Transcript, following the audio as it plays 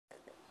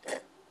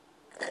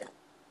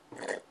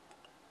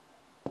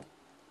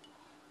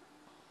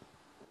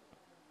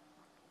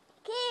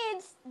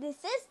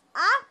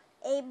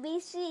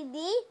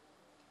ABCD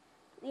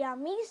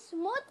Yummy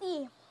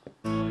Smoothie.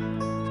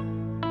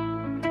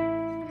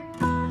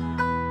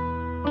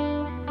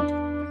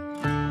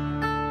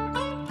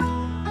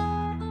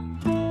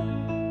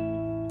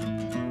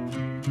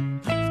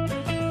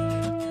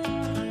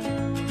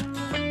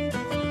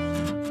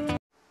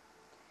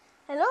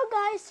 Hello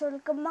guys,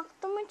 welcome back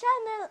to my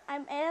channel.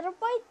 I'm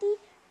Aeropoity.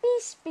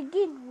 Please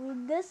begin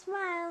with a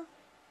smile.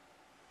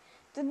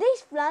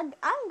 Today's vlog,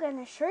 I'm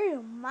gonna show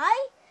you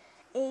my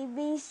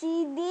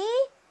ABCD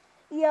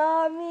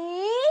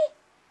Yummy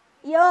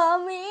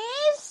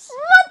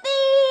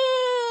Smoothie!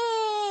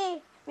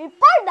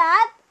 Before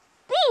that,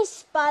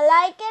 please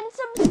like and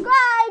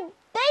subscribe.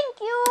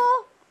 Thank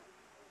you!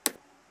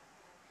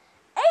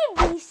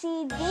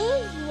 ABCD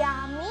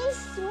Yummy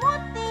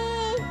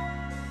Smoothie!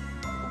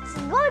 It's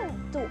good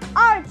to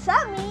our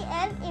tummy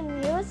and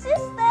immune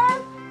system.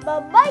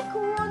 Bye-bye,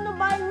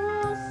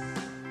 coronavirus!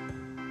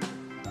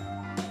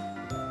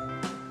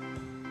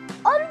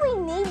 All we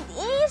need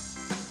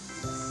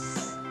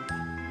is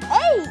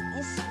A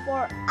is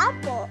for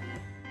apple.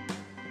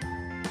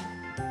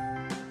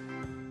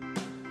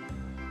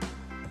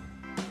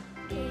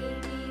 A,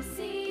 B,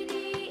 C, D,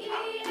 E,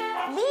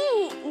 F, B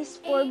is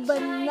for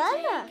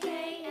banana. K,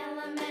 L,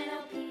 M, N,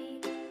 O, P,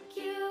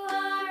 Q,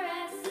 R,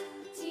 S,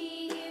 T,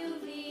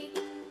 U, V,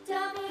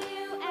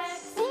 W,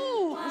 X, C is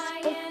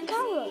Y, for and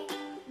carrot. Z.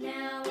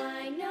 Now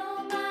I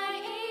know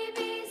my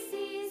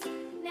ABCs.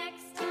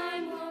 Next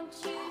time, won't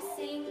you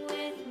sing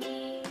with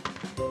me?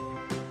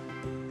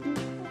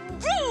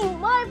 D,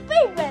 my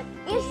favorite,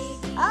 is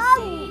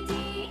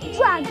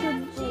dragon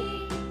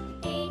fruit.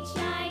 H,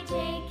 I, J,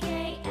 K,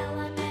 L,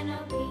 M, N, O,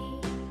 P,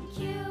 Q,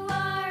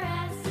 R,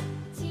 S,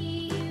 T,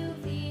 U,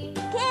 V.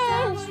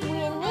 Kids, we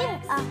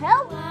need a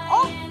help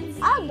of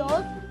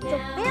adults to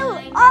fill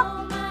up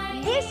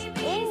these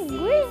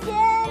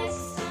ingredients.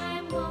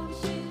 Time, won't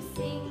you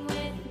sing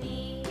with me?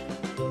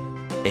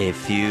 A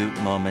few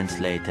moments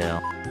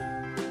later.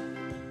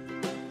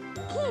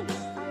 Kids,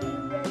 are you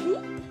ready?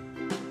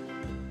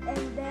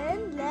 And then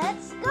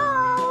let's go!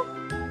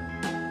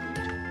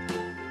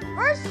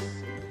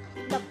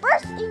 The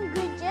first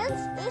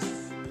ingredients is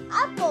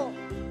apple.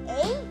 A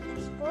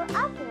is for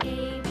apple.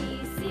 A, B,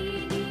 C,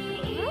 D,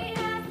 E,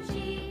 F, G,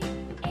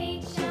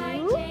 H, I,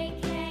 J,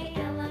 K,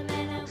 L, M,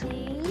 N, O, P,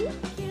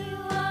 Q,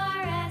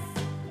 R, S,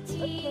 T,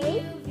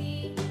 U, V,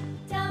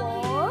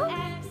 W,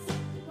 X,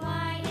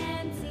 Y,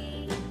 and Z.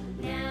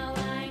 Now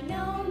I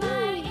know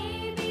my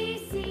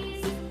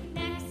ABCs.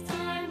 Next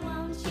time,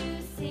 won't you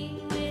sing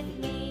with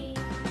me?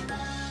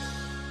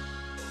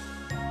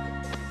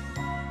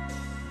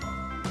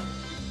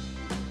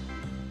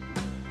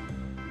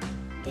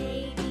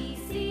 A, B,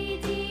 C,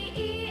 D,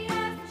 E,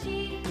 F, G,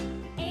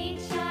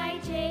 H, I,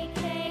 J,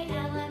 K,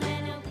 L, M,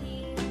 N, O, P,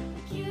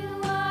 Q,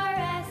 R,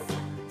 S,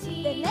 T,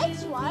 The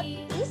next one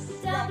U, V,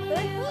 is letter B.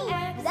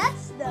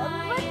 That's the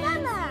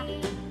banana.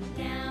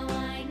 Now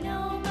I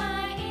know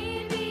my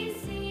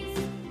ABCs.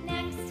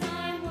 Next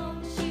time,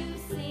 won't you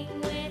sing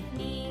with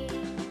me?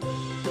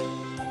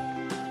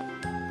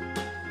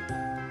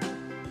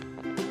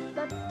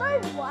 The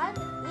third one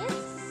is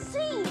C.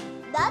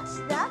 That's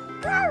the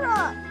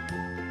carrot.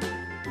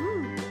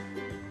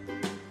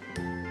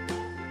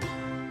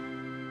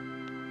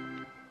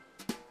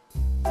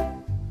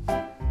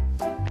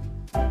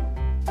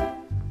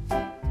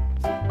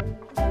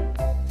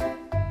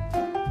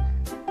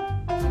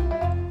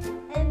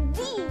 And D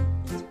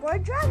is for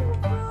dragon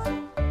fruit.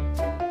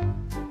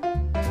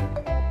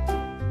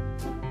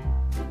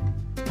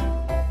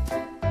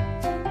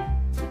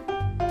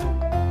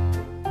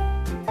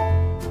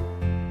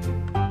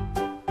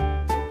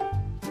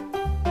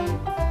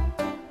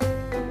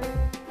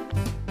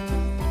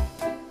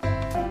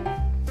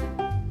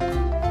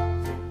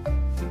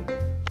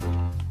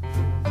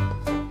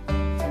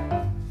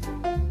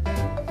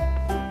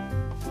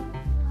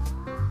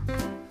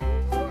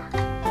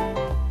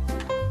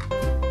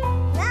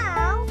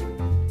 Now,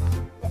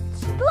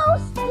 let's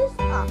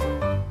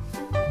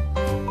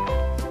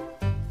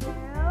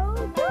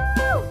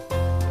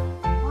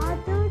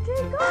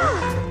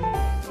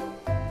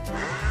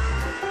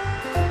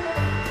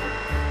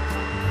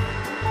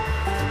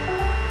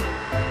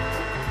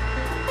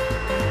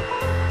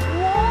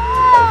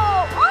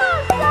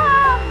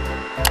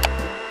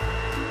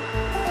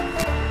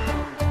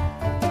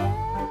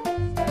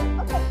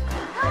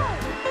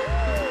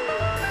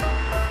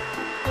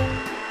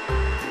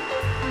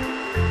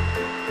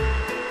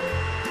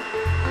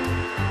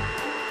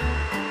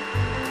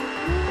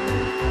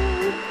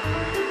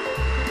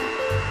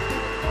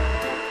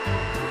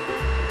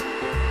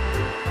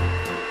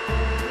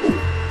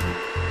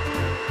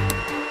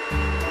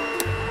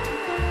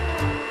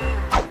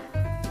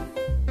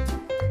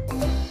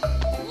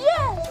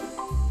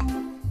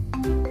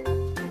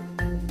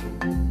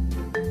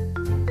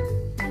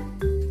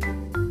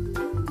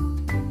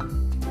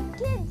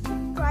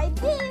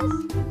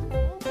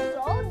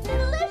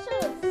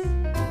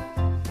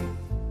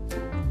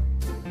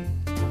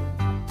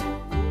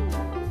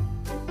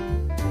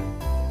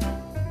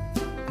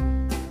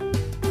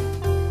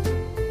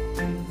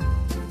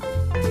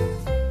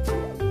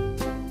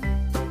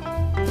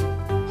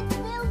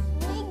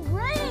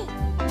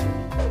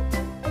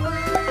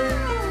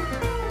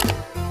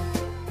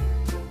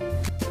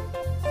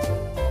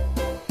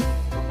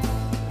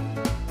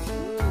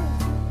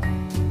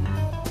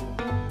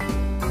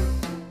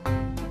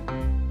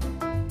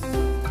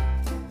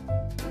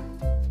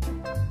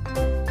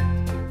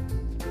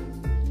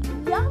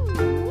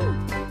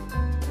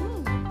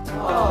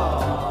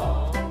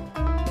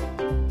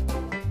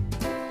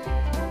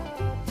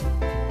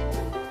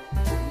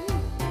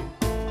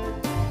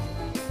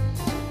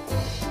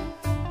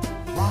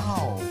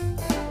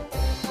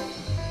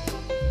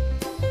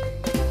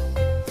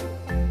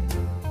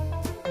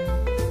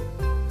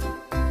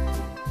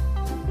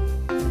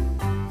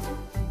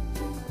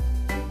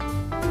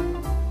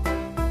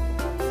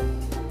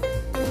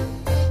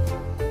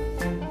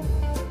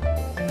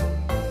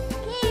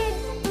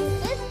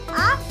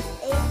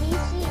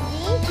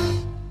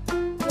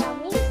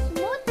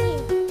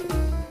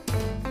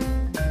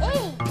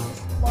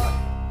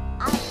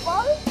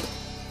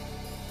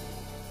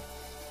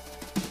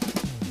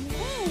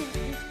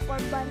for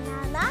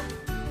banana.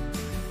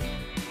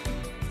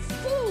 C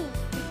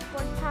is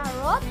for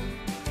carrot.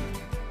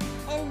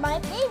 And my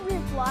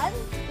favorite one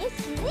is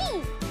D,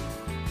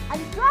 a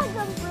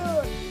dragon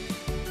fruit.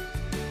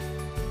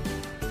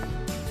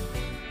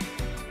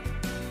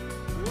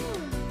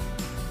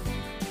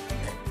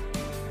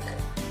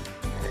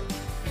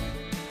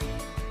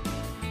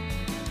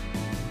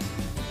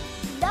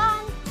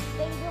 Done.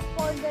 Thank you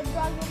for the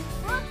dragon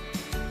fruit,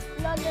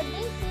 Lolo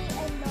Daisy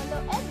and Lolo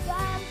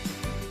Edgar.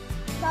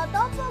 Shout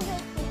out to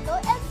Tito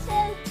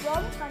Edsel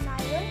from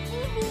Kanayon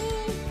TV.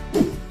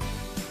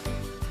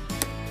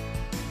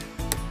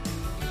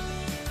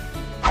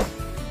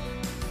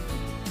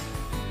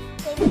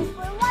 Thank you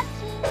for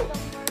watching.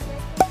 Don't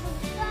forget to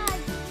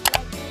subscribe,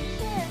 like, and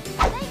share.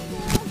 Thank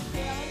you.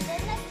 See you on the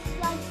next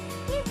vlog.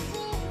 Keep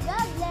safe.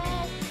 God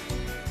bless.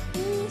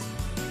 Peace.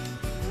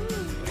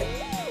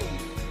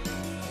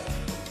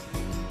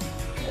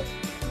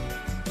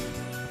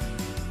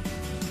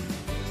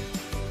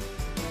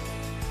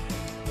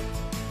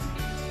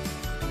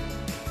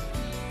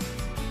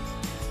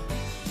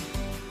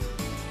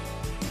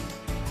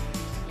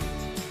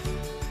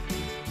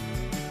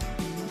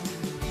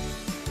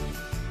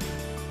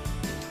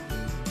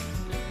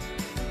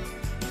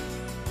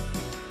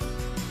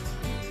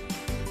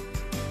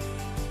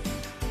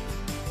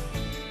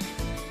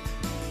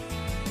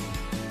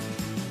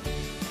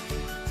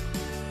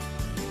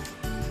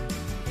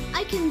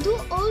 I can do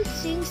all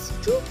things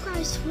through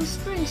Christ who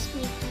strengthens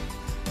me.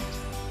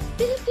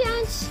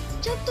 Philippians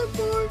chapter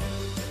 4,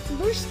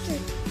 verse 3.